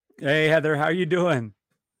Hey Heather, how you doing?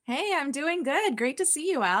 Hey, I'm doing good. Great to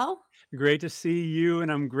see you, Al. Great to see you,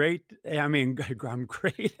 and I'm great. I mean, I'm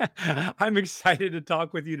great. I'm excited to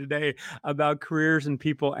talk with you today about careers and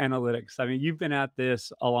people analytics. I mean, you've been at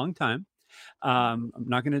this a long time. I'm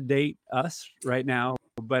not going to date us right now,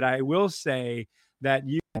 but I will say that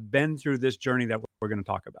you have been through this journey that we're going to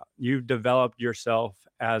talk about. You've developed yourself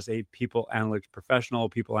as a people analytics professional,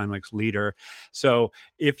 people analytics leader. So,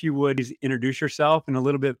 if you would please introduce yourself and a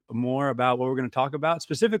little bit more about what we're going to talk about,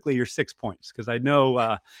 specifically your 6 points, because I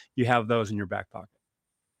know you have those in your back pocket.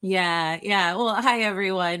 Yeah. Well, hi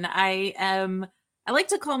everyone. I like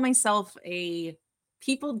to call myself a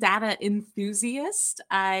people data enthusiast.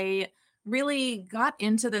 I really got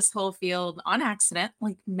into this whole field on accident,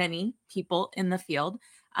 like many people in the field.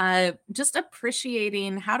 Just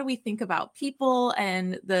appreciating how do we think about people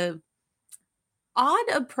and the odd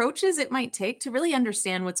approaches it might take to really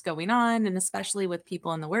understand what's going on, and especially with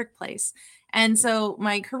people in the workplace. And so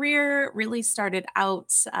my career really started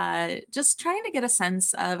out just trying to get a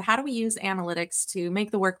sense of how do we use analytics to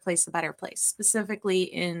make the workplace a better place, specifically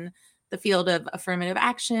in the field of affirmative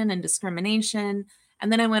action and discrimination.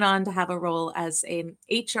 And then I went on to have a role as an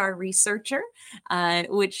HR researcher,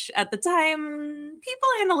 which at the time, people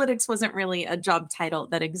analytics wasn't really a job title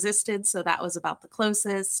that existed. So that was about the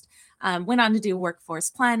closest. Went on to do workforce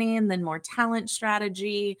planning, then more talent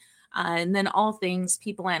strategy, and then all things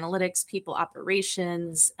people analytics, people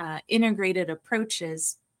operations, integrated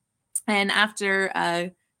approaches. And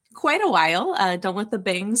after quite a while, don't let the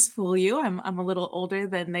bangs fool you. I'm a little older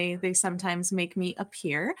than they sometimes make me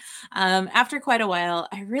appear. After quite a while,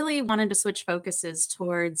 I really wanted to switch focuses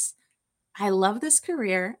towards I love this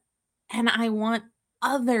career and I want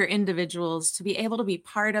other individuals to be able to be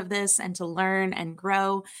part of this and to learn and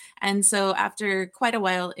grow. And so, after quite a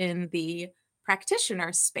while in the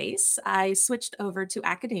practitioner space, I switched over to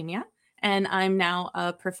academia. And I'm now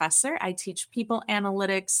a professor. I teach people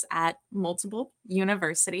analytics at multiple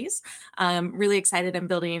universities. I'm really excited. I'm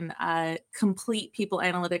building a complete people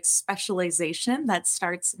analytics specialization that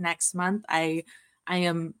starts next month. I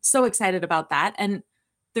am so excited about that. And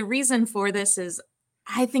the reason for this is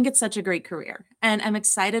I think it's such a great career and I'm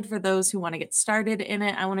excited for those who want to get started in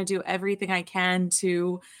it. I want to do everything I can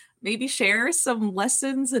to maybe share some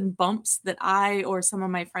lessons and bumps that I or some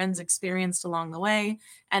of my friends experienced along the way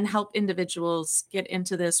and help individuals get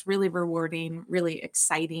into this really rewarding, really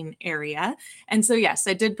exciting area. And so, yes,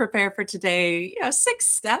 I did prepare for today, 6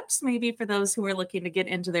 steps maybe for those who are looking to get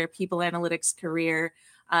into their people analytics career,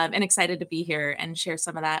 and excited to be here and share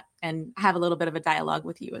some of that and have a little bit of a dialogue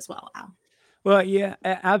with you as well, Al. Well, yeah,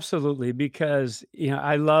 absolutely. Because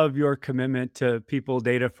I love your commitment to people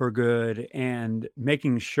data for good and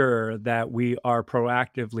making sure that we are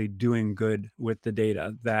proactively doing good with the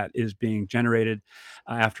data that is being generated.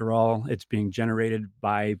 After all, it's being generated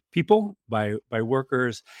by people, by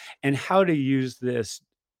workers, and how to use this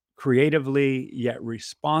creatively yet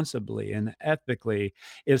responsibly and ethically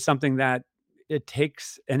is something that it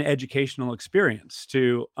takes an educational experience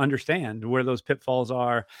to understand where those pitfalls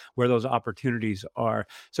are, where those opportunities are.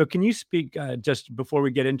 So, can you speak just before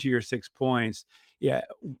we get into your 6 points, yeah,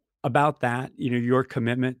 about that? Your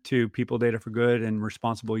commitment to people data for good and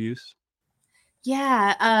responsible use.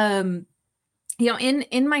 Yeah,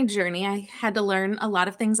 in my journey, I had to learn a lot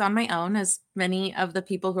of things on my own, as many of the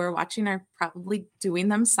people who are watching are probably doing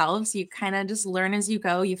themselves. You kind of just learn as you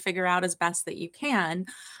go, you figure out as best that you can.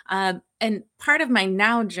 And part of my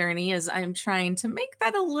now journey is I'm trying to make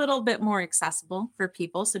that a little bit more accessible for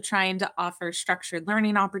people. So, trying to offer structured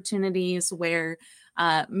learning opportunities where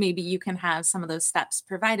maybe you can have some of those steps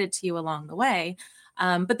provided to you along the way.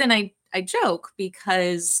 But then I joke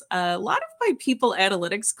because a lot of my people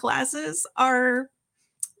analytics classes are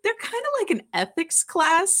they're kind of like an ethics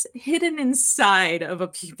class hidden inside of a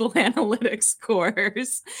people analytics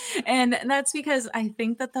course. And that's because I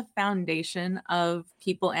think that the foundation of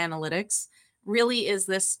people analytics really is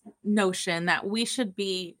this notion that we should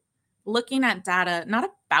be looking at data not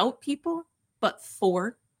about people, but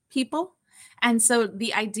for people. And so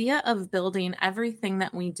the idea of building everything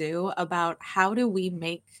that we do about how do we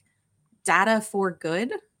make data for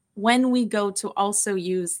good when we go to also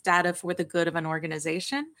use data for the good of an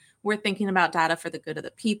organization. We're thinking about data for the good of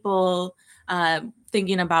the people,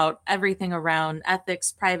 thinking about everything around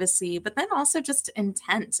ethics, privacy, but then also just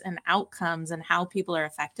intent and outcomes and how people are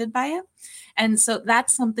affected by it. And so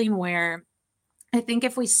that's something where I think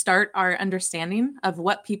if we start our understanding of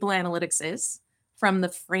what people analytics is from the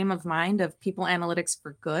frame of mind of people analytics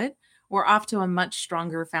for good, we're off to a much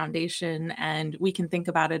stronger foundation and we can think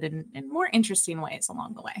about it in more interesting ways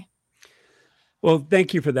along the way. Well,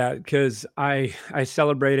 thank you for that because I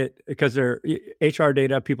celebrate it because their HR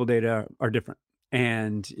data, people data are different,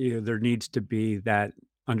 and there needs to be that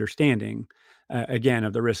understanding again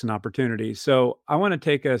of the risks and opportunities. So I want to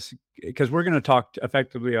take us because we're going to talk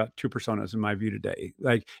effectively about two personas in my view today.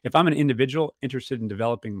 Like if I'm an individual interested in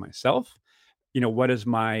developing myself, what is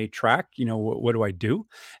my track? What do I do?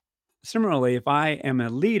 Similarly, if I am a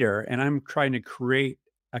leader and I'm trying to create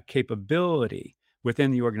a capability within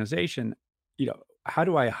the organization, how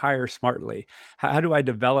do I hire smartly? How do I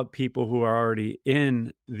develop people who are already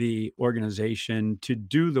in the organization to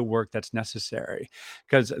do the work that's necessary?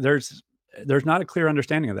 Because there's not a clear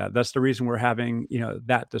understanding of that. That's the reason we're having,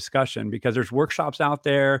 that discussion because there's workshops out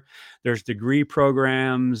there, there's degree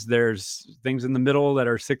programs, there's things in the middle that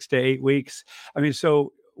are 6 to 8 weeks. I mean,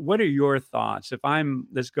 so what are your thoughts?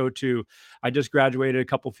 Let's go to, I just graduated a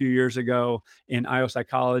couple few years ago in IO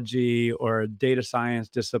psychology or data science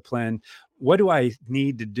discipline. What do I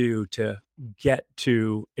need to do to get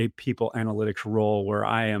to a people analytics role where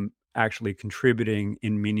I am actually contributing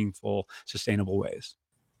in meaningful, sustainable ways?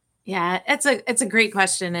 Yeah, it's a great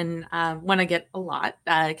question, and one I get a lot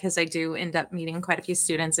because I do end up meeting quite a few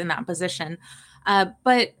students in that position.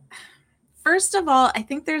 But first of all, I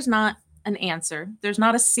think there's not an answer. There's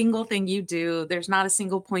not a single thing you do. There's not a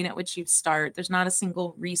single point at which you start. There's not a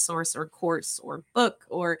single resource or course or book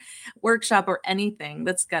or workshop or anything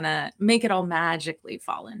that's going to make it all magically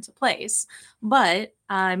fall into place. But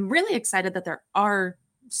I'm really excited that there are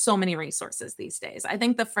so many resources these days. I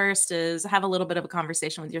think the first is have a little bit of a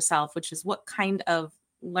conversation with yourself, which is what kind of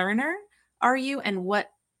learner are you and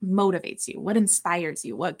what motivates you, what inspires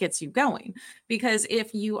you, what gets you going. Because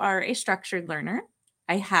if you are a structured learner,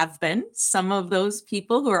 I have been some of those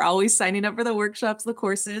people who are always signing up for the workshops, the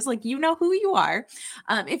courses, like you know who you are.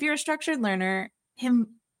 If you're a structured learner,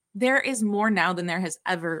 there is more now than there has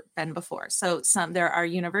ever been before. So there are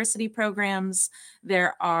university programs,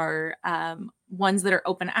 there are ones that are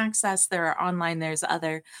open access, there are online, there's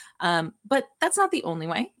other, but that's not the only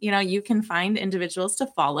way. You can find individuals to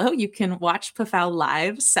follow. You can watch PAFAL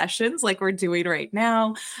live sessions like we're doing right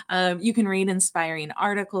now. You can read inspiring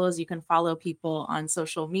articles. You can follow people on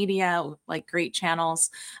social media, like great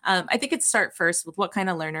channels. I think it start first with what kind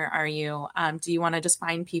of learner are you? Do you want to just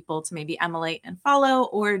find people to maybe emulate and follow,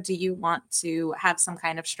 or do you want to have some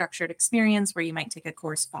kind of structured experience where you might take a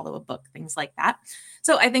course, follow a book, things like that?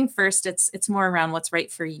 So I think first it's more around what's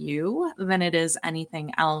right for you than it is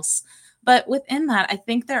anything else. But within that, I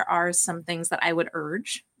think there are some things that I would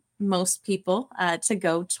urge most people to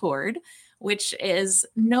go toward, which is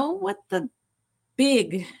know what the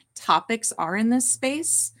big topics are in this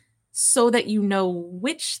space so that you know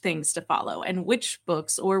which things to follow and which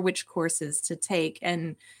books or which courses to take.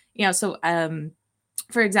 And,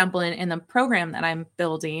 for example, in the program that I'm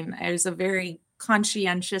building, there's a very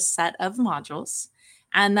conscientious set of modules.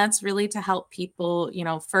 And that's really to help people,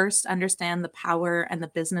 first understand the power and the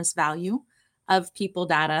business value of people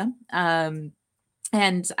data. And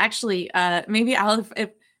actually, maybe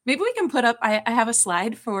we can put up, I have a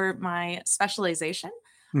slide for my specialization.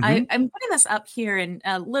 Hmm. I'm putting this up here and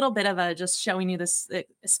a little bit of a just showing you this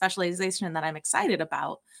specialization that I'm excited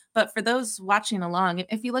about. But for those watching along,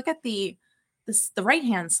 if you look at the right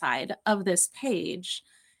hand side of this page,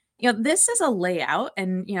 this is a layout,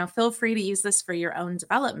 and feel free to use this for your own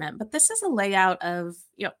development. But this is a layout of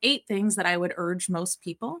 8 things that I would urge most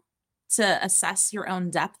people to assess your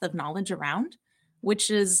own depth of knowledge around.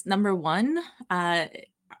 Which is number one,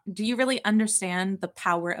 do you really understand the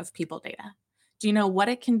power of people data? Do you know what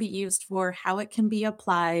it can be used for, how it can be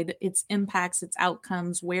applied, its impacts, its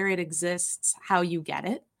outcomes, where it exists, how you get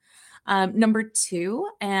it? Number two,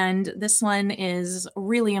 and this one is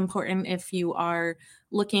really important if you are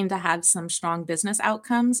looking to have some strong business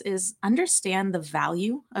outcomes, is understand the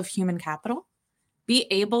value of human capital. Be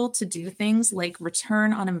able to do things like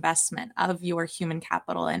return on investment of your human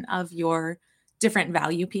capital and of your different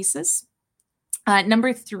value pieces.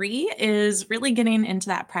 Number three is really getting into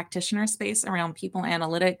that practitioner space around people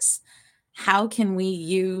analytics. How can we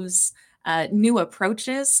use new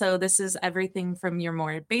approaches? So this is everything from your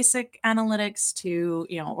more basic analytics to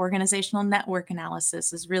organizational network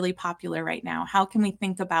analysis is really popular right now. How can we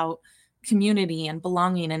think about community and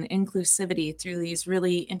belonging and inclusivity through these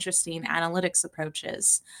really interesting analytics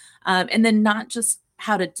approaches? And then not just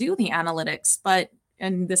how to do the analytics, but,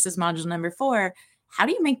 and this is module number 4, how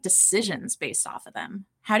do you make decisions based off of them?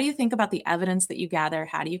 How do you think about the evidence that you gather?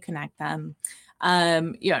 How do you connect them?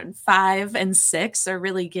 5 and 6 are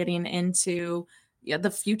really getting into the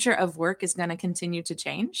future of work is going to continue to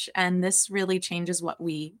change. And this really changes what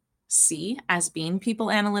we see as being people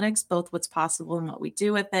analytics, both what's possible and what we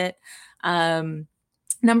do with it. Um,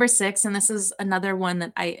 Number six, and this is another one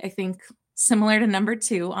that I think similar to number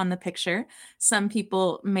two on the picture, some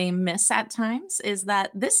people may miss at times, is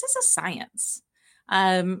that this is a science.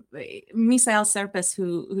 Misael Serpis,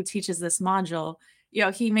 who teaches this module,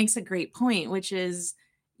 he makes a great point, which is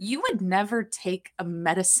you would never take a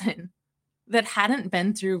medicine that hadn't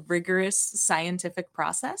been through rigorous scientific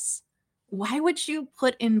process. Why would you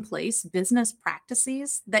put in place business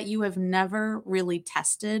practices that you have never really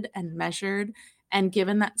tested and measured and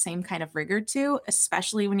given that same kind of rigor to,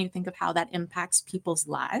 especially when you think of how that impacts people's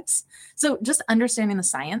lives? So, just understanding the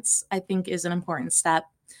science, I think, is an important step.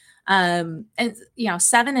 And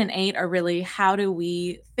 7 and 8 are really how do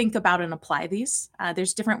we think about and apply these.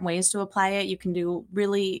 There's different ways to apply it. You can do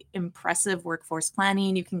really impressive workforce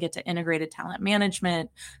planning. You can get to integrated talent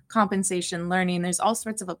management, compensation, learning. There's all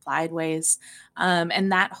sorts of applied ways,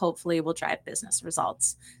 and that hopefully will drive business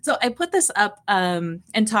results. So I put this up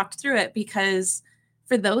and talked through it because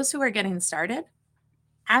for those who are getting started,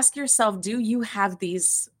 ask yourself, do you have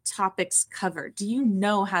these topics covered? Do you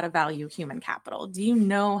know how to value human capital? Do you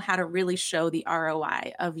know how to really show the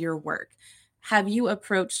ROI of your work? Have you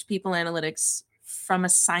approached people analytics from a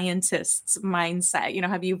scientist's mindset?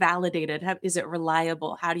 Have you validated? Is it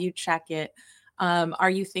reliable? How do you check it? Are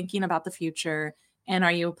you thinking about the future? And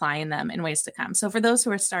are you applying them in ways to come? So for those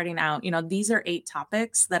who are starting out, these are 8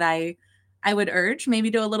 topics that I would urge maybe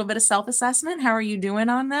do a little bit of self-assessment. How are you doing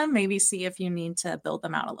on them? Maybe see if you need to build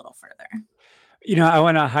them out a little further. I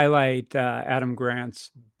want to highlight Adam Grant's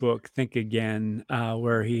book, Think Again,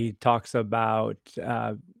 where he talks about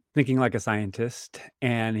thinking like a scientist.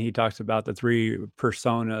 And he talks about the 3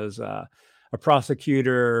 personas, a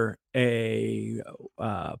prosecutor, a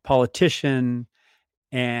politician,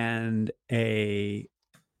 and a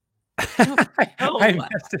Oh, I oh,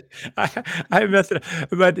 messed it I messed it up,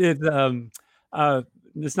 but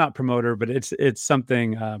it's not promoter, but it's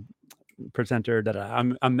something, presenter that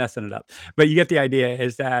I'm messing it up. But you get the idea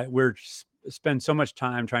is that we're spend so much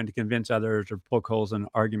time trying to convince others or poke holes in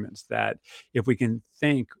arguments that if we can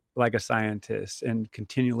think like a scientist and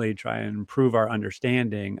continually try and improve our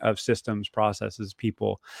understanding of systems, processes,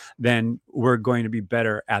 people, then we're going to be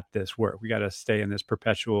better at this work. We got to stay in this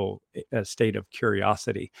perpetual state of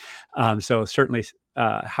curiosity. So certainly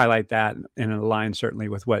highlight that and align certainly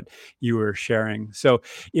with what you were sharing. So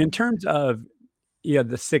in terms of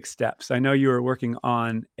the 6 steps. I know you were working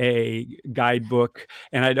on a guidebook,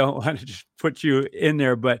 and I don't want to just put you in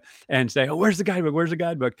there, and say, "Oh, where's the guidebook? Where's the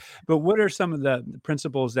guidebook?" But what are some of the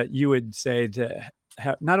principles that you would say to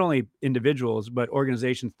have not only individuals, but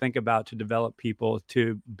organizations think about to develop people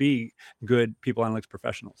to be good people analytics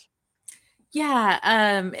professionals? yeah.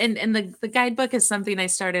 And the guidebook is something I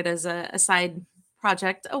started as a side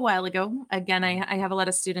project a while ago. Again, I have a lot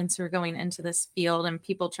of students who are going into this field and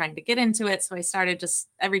people trying to get into it. So I started just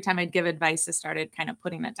every time I'd give advice, I started kind of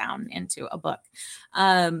putting it down into a book.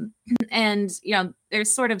 Um, and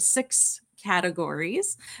there's sort of 6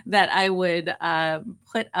 categories that I would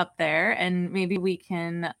put up there, and maybe we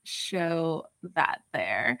can show that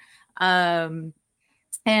there. Um,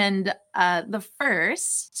 and the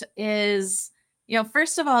first is,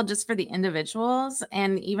 first of all, just for the individuals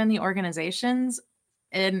and even the organizations.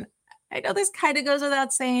 And I know this kind of goes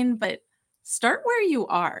without saying, but start where you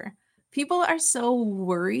are. People are so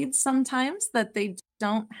worried sometimes that they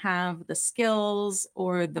don't have the skills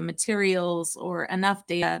or the materials or enough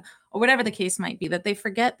data or whatever the case might be, that they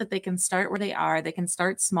forget that they can start where they are, they can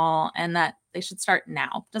start small, and that they should start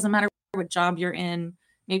now. Doesn't matter what job you're in.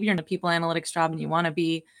 Maybe you're in a people analytics job and you want to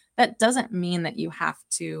be. That doesn't mean that you have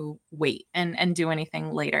to wait and do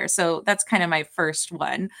anything later. So that's kind of my first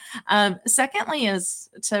one. Secondly, is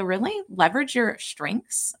to really leverage your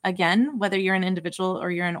strengths. Again, whether you're an individual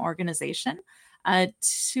or you're an organization.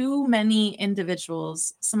 Too many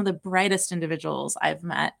individuals, some of the brightest individuals I've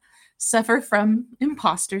met, suffer from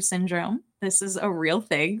imposter syndrome. This is a real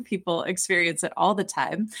thing. People experience it all the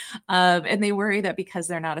time. And they worry that because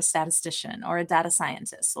they're not a statistician or a data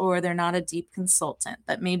scientist or they're not a deep consultant,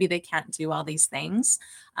 that maybe they can't do all these things.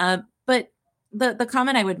 But the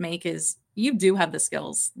comment I would make is you do have the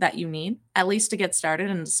skills that you need, at least to get started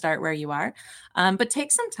and to start where you are. But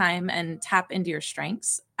take some time and tap into your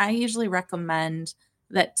strengths. I usually recommend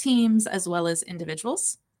that teams as well as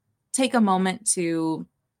individuals take a moment to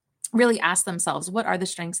really ask themselves, what are the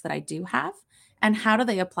strengths that I do have? And how do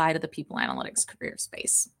they apply to the people analytics career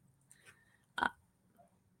space?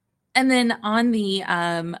 And then on the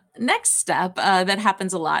next step that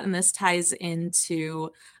happens a lot, and this ties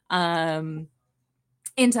um,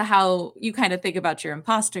 into how you kind of think about your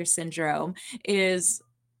imposter syndrome, is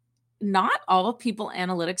not all people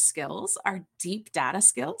analytics skills are deep data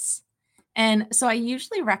skills. And so I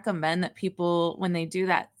usually recommend that people, when they do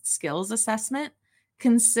that skills assessment,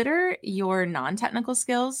 consider your non technical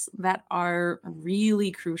skills that are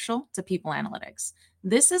really crucial to people analytics.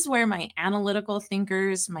 This is where my analytical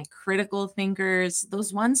thinkers, my critical thinkers,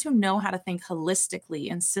 those ones who know how to think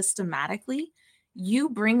holistically and systematically, you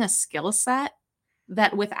bring a skill set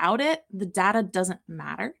that without it, the data doesn't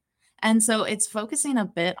matter. And so it's focusing a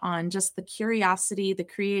bit on just the curiosity, the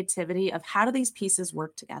creativity of how do these pieces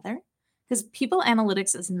work together? Because people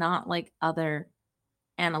analytics is not like other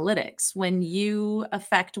analytics. When you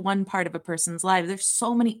affect one part of a person's life, there's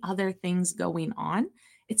so many other things going on.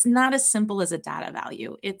 It's not as simple as a data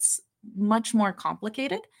value, it's much more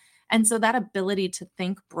complicated. And so that ability to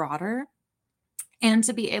think broader and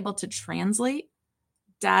to be able to translate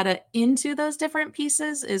data into those different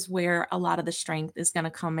pieces is where a lot of the strength is going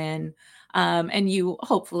to come in. And you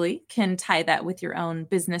hopefully can tie that with your own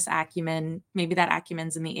business acumen. Maybe that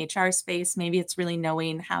acumen's in the HR space. Maybe it's really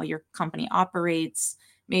knowing how your company operates.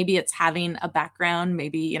 Maybe it's having a background,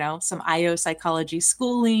 maybe, some IO psychology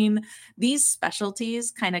schooling. These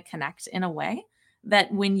specialties kind of connect in a way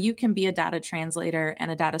that when you can be a data translator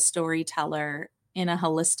and a data storyteller in a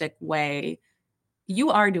holistic way, you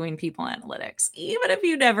are doing people analytics, even if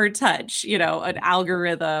you never touch, an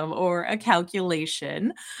algorithm or a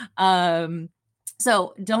calculation. Um,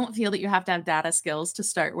 so don't feel that you have to have data skills to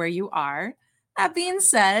start where you are. That being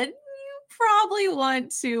said, you probably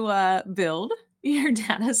want to build your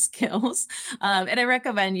data skills. And I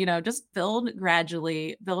recommend, just build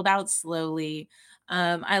gradually, build out slowly.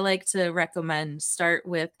 I like to recommend start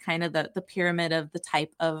with kind of the pyramid of the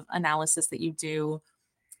type of analysis that you do.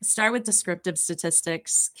 Start with descriptive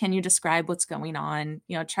statistics. Can you describe what's going on?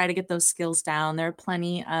 Try to get those skills down. There are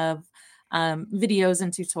plenty of videos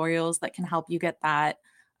and tutorials that can help you get that.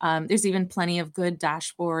 There's even plenty of good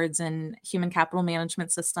dashboards and human capital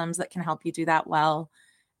management systems that can help you do that well.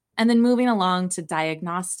 And then moving along to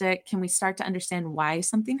diagnostic, can we start to understand why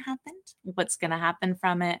something happened? What's going to happen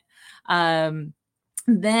from it?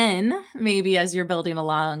 Then maybe as you're building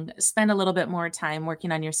along, spend a little bit more time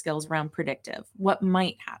working on your skills around predictive. What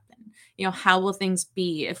might happen? How will things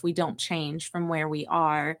be if we don't change from where we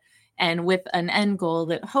are? And with an end goal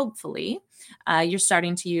that hopefully you're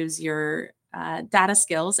starting to use your data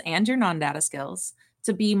skills and your non data skills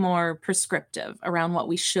to be more prescriptive around what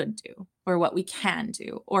we should do or what we can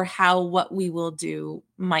do or how what we will do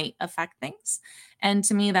might affect things. And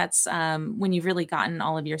to me, that's when you've really gotten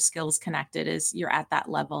all of your skills connected is you're at that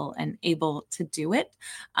level and able to do it.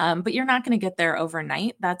 But you're not going to get there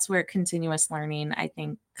overnight. That's where continuous learning, I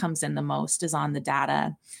think, comes in the most is on the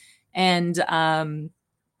data. And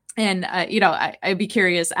I'd be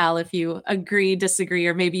curious, Al, if you agree, disagree,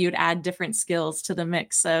 or maybe you'd add different skills to the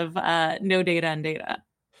mix of no data and data.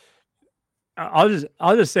 I'll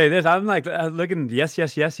just say this. I'm like looking, yes,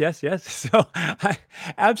 yes, yes, yes, yes. So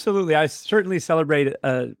absolutely, I certainly celebrate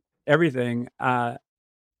everything,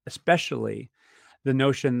 especially the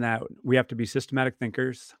notion that we have to be systematic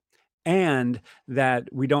thinkers and that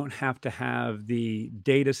we don't have to have the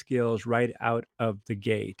data skills right out of the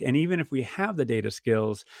gate. And even if we have the data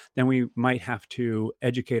skills, then we might have to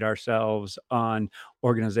educate ourselves on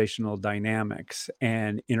organizational dynamics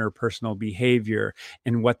and interpersonal behavior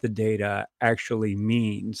and what the data actually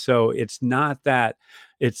means. So it's not that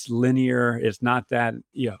it's linear. It's not that,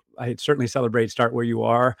 I certainly celebrate start where you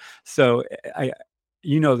are. So I,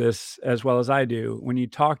 you know this as well as I do. When you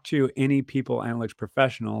talk to any people analytics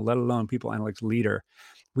professional, let alone people analytics leader,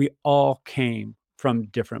 we all came from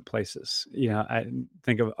different places. I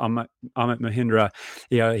think of Amit Mahindra,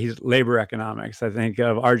 he's labor economics. I think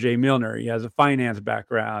of RJ Milner, he has a finance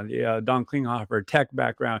background. Don Klinghoffer, tech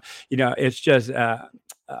background. It's just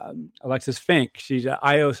Alexis Fink, she's an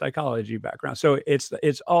IO psychology background. So it's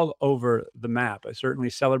all over the map. I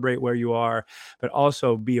certainly celebrate where you are, but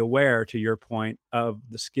also be aware, to your point, of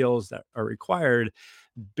the skills that are required.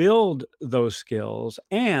 Build those skills,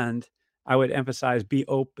 and I would emphasize be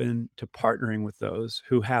open to partnering with those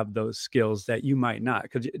who have those skills that you might not.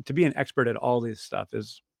 Because to be an expert at all this stuff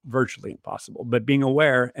is virtually impossible. But being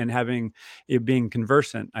aware and being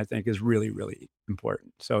conversant, I think, is really, really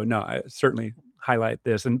important. So no, I certainly highlight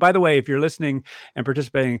this. And by the way, if you're listening and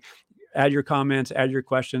participating, add your comments, add your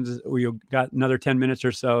questions. We've got another 10 minutes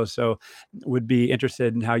or so. So would be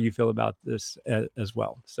interested in how you feel about this as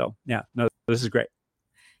well. So yeah, no, this is great.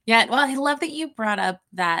 Yeah, well, I love that you brought up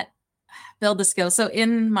that build the skill. So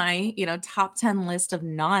in my, top 10 list of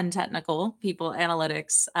non-technical people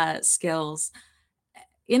analytics skills,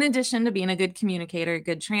 in addition to being a good communicator,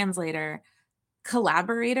 good translator,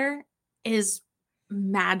 collaborator is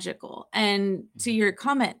magical. And to Mhm. your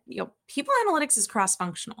comment, people analytics is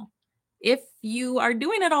cross-functional. If you are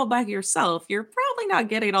doing it all by yourself, you're probably not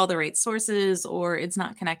getting all the right sources or it's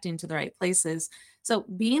not connecting to the right places. So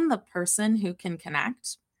being the person who can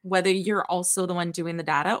connect, whether you're also the one doing the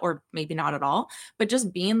data or maybe not at all, but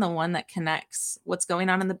just being the one that connects what's going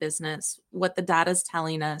on in the business, what the data is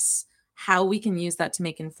telling us, how we can use that to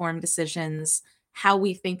make informed decisions, how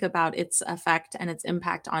we think about its effect and its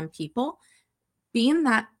impact on people, being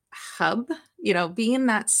that hub, being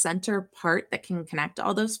that center part that can connect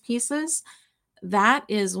all those pieces, that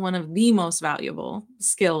is one of the most valuable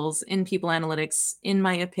skills in people analytics, in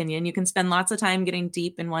my opinion. You can spend lots of time getting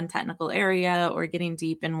deep in one technical area or getting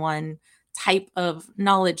deep in one type of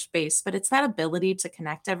knowledge base, but it's that ability to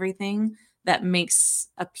connect everything that makes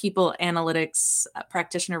a people analytics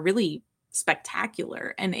practitioner really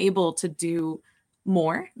spectacular and able to do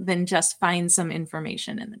more than just find some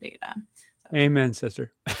information in the data. So, Amen,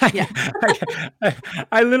 sister. yeah.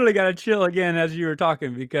 I literally got a chill again as you were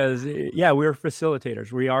talking because, yeah, we're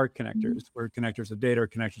facilitators. We are Mhm. connectors. We're connectors of data,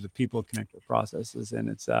 connectors of people, connector of processes, and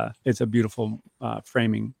it's a beautiful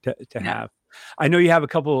framing to Yeah. have. I know you have a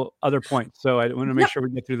couple other points, so I want to make Yep. sure we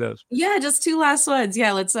get through those. Yeah, just two last ones.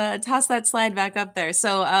 Yeah, let's toss that slide back up there.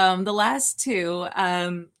 So the last two,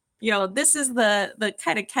 this is the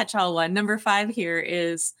kind of catch-all one. Number 5 here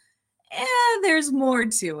is there's more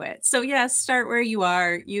to it. So yes, start where you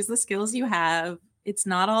are, use the skills you have. It's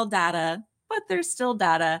not all data, but there's still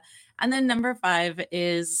data. And then number 5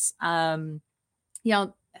 is you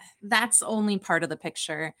know, that's only part of the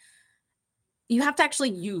picture. You have to actually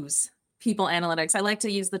use people analytics. I like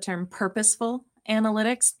to use the term purposeful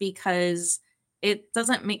analytics because it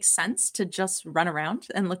doesn't make sense to just run around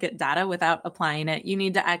and look at data without applying it. You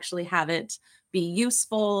need to actually have it be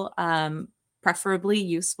useful, preferably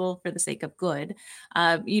useful for the sake of good.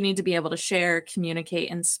 You need to be able to share, communicate,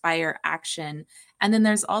 inspire action. And then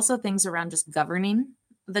there's also things around just governing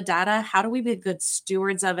the data. How do we be good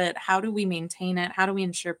stewards of it? How do we maintain it? How do we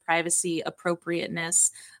ensure privacy,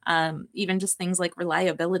 appropriateness, even just things like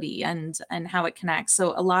reliability and how it connects.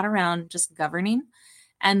 So a lot around just governing,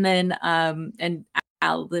 and then and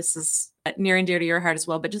Al, this is near and dear to your heart as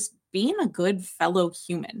well, but just being a good fellow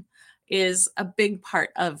human is a big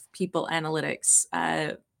part of people analytics.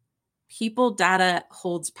 People data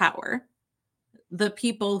holds power. The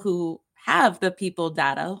people who have the people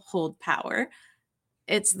data hold power.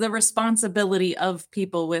 It's the responsibility of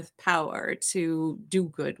people with power to do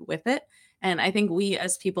good with it. And I think we,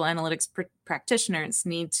 as people analytics practitioners,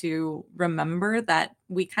 need to remember that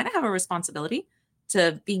we kind of have a responsibility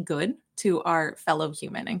to be good to our fellow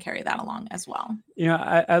human and carry that along as well.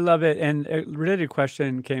 I love it. And a related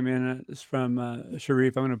question came in. It's from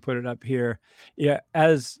Sharif. I'm going to put it up here. Yeah,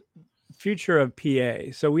 as future of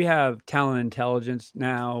PA. So we have talent intelligence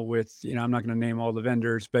now with, I'm not going to name all the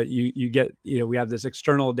vendors, but you get, we have this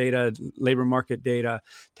external data, labor market data,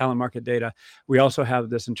 talent market data. We also have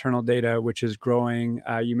this internal data, which is growing.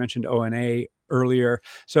 You mentioned O&A earlier.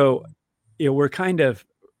 So, we're kind of,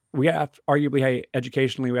 we have arguably, hey,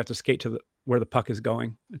 educationally, we have to skate to where the puck is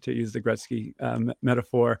going, to use the Gretzky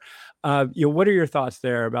metaphor. What are your thoughts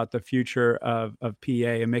there about the future of PA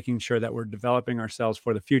and making sure that we're developing ourselves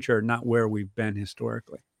for the future, not where we've been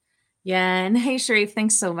historically? Yeah, and hey Sharif,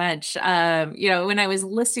 thanks so much. When I was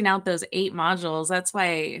listing out those 8 modules, that's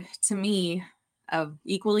why to me,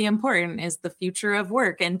 equally important is the future of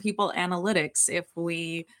work and people analytics. If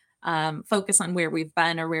we focus on where we've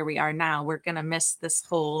been or where we are now, we're going to miss this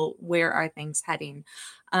whole where are things heading.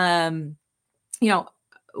 Um, you know,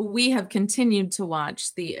 we have continued to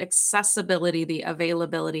watch the accessibility, the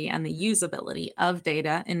availability, and the usability of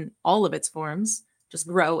data in all of its forms just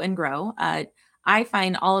grow and grow. I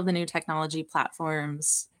find all of the new technology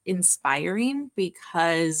platforms inspiring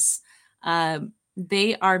because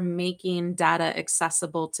they are making data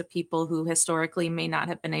accessible to people who historically may not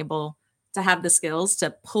have been able to have the skills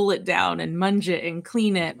to pull it down and munge it and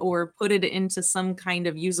clean it or put it into some kind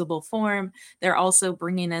of usable form. They're also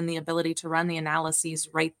bringing in the ability to run the analyses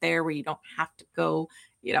right there where you don't have to go,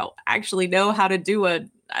 actually know how to do a,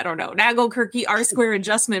 I don't know, Nagelkirky R square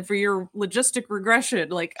adjustment for your logistic regression.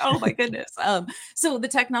 Like, oh my goodness. So the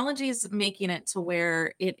technology is making it to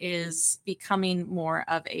where it is becoming more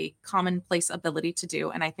of a commonplace ability to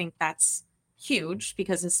do. And I think that's huge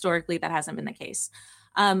because historically that hasn't been the case.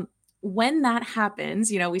 When that happens,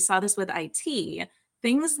 we saw this with IT,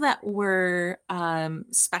 things that were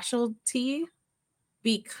specialty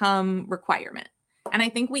become requirement. And I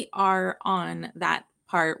think we are on that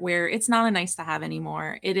part where it's not a nice to have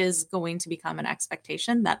anymore. It is going to become an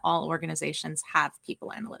expectation that all organizations have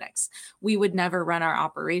people analytics. We would never run our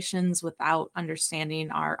operations without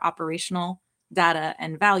understanding our operational data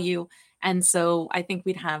and value. And so I think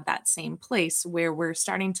we'd have that same place where we're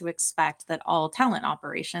starting to expect that all talent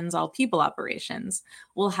operations, all people operations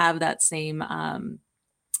will have that same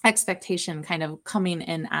expectation kind of coming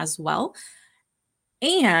in as well.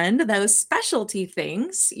 And those specialty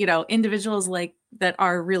things, individuals like that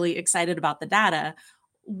are really excited about the data,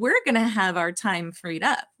 we're going to have our time freed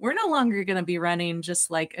up. We're no longer going to be running just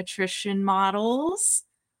like attrition models.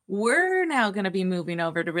 We're now going to be moving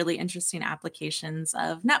over to really interesting applications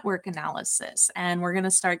of network analysis. And we're going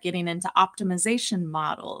to start getting into optimization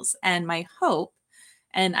models. And my hope,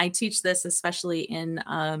 and I teach this especially in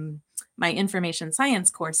my information science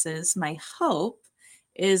courses, my hope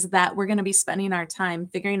is that we're going to be spending our time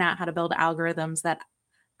figuring out how to build algorithms that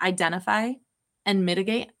identify and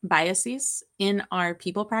mitigate biases in our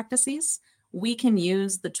people practices. We can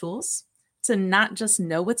use the tools to not just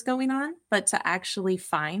know what's going on, but to actually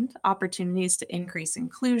find opportunities to increase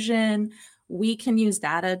inclusion. We can use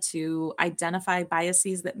data to identify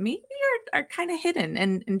biases that maybe are kind of hidden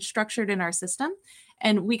and structured in our system.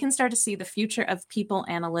 And we can start to see the future of people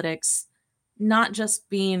analytics not just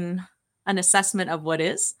being an assessment of what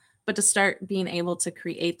is, but to start being able to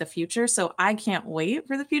create the future. So I can't wait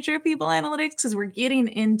for the future of people analytics because we're getting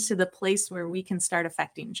into the place where we can start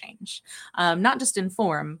affecting change, not just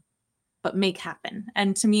inform, but make happen.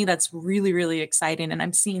 And to me, that's really, really exciting. And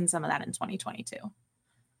I'm seeing some of that in 2022.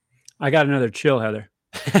 I got another chill, Heather.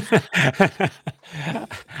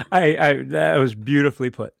 That was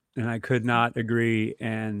beautifully put, and I could not agree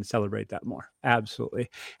and celebrate that more.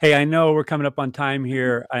 Absolutely. Hey, I know we're coming up on time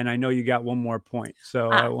here, and I know you got one more point, so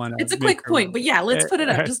I want to It's a make quick point, but yeah, let's put it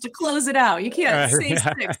up just to close it out. You can't say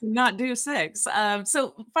yeah. 6 and not do 6.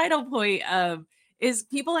 So final point is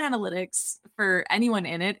people analytics for anyone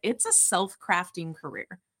in it. It's a self-crafting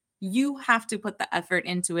career. You have to put the effort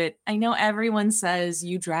into it. I know everyone says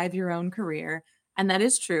you drive your own career, and that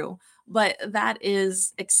is true, but that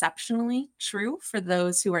is exceptionally true for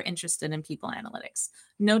those who are interested in people analytics.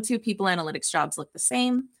 No two people analytics jobs look the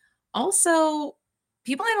same. Also,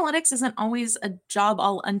 people analytics isn't always a job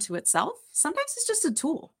all unto itself. Sometimes it's just a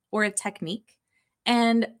tool or a technique.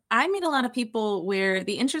 And I meet a lot of people where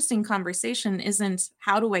the interesting conversation isn't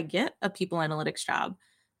how do I get a people analytics job?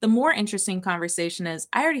 The more interesting conversation is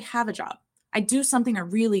I already have a job. I do something I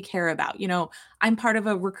really care about. I'm part of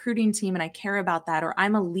a recruiting team and I care about that, or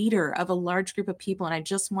I'm a leader of a large group of people and I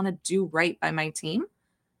just want to do right by my team.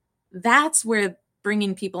 That's where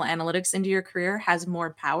bringing people analytics into your career has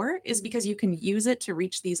more power, is because you can use it to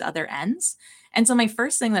reach these other ends. And so my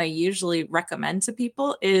first thing that I usually recommend to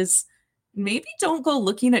people is maybe don't go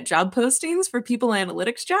looking at job postings for people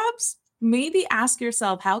analytics jobs. Maybe ask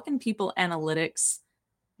yourself, how can people analytics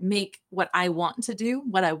make what I want to do,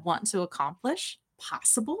 what I want to accomplish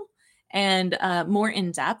possible and more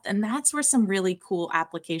in depth? And that's where some really cool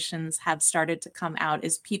applications have started to come out,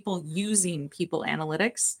 is people using people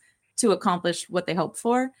analytics to accomplish what they hope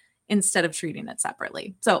for instead of treating it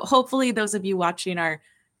separately. So hopefully those of you watching are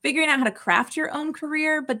figuring out how to craft your own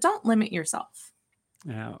career, but don't limit yourself.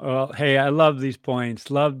 Yeah. Well, hey, I love these points.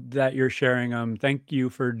 Love that you're sharing them. Thank you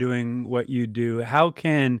for doing what you do. How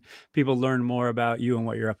can people learn more about you and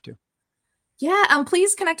what you're up to? Yeah,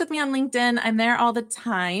 please connect with me on LinkedIn. I'm there all the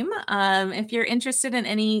time. If you're interested in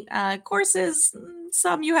any courses,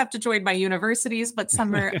 some you have to join my universities, but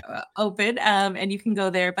some are open, and you can go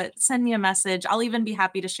there. But send me a message. I'll even be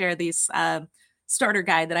happy to share these starter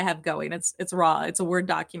guide that I have going. It's raw. It's a Word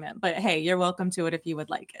document, but hey, you're welcome to it if you would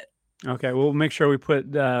like it. Okay, we'll make sure we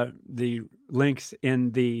put the links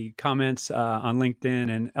in the comments on LinkedIn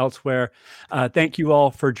and elsewhere. Thank you all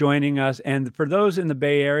for joining us. And for those in the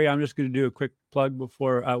Bay Area, I'm just going to do a quick plug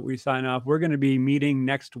before we sign off. We're going to be meeting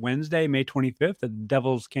next Wednesday, May 25th at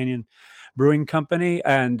Devil's Canyon Brewing Company.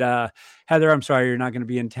 And Heather, I'm sorry you're not going to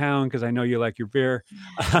be in town because I know you like your beer.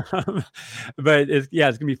 But it's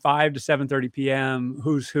going to be 5 to 7:30 p.m.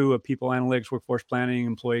 Who's who of people analytics, workforce planning,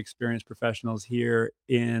 employee experience professionals here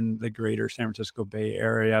in the greater San Francisco Bay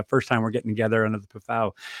Area. First time we're getting together under the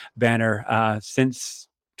PFAO banner since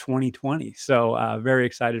 2020. So very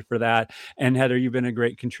excited for that. And Heather, you've been a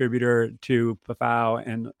great contributor to PFAO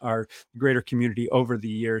and our greater community over the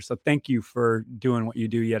years. So thank you for doing what you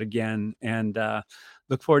do yet again. And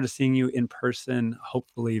look forward to seeing you in person,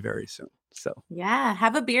 hopefully very soon. So yeah,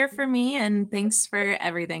 have a beer for me, and thanks for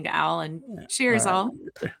everything, Al, and cheers all.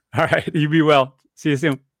 All right. You be well. See you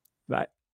soon. Bye.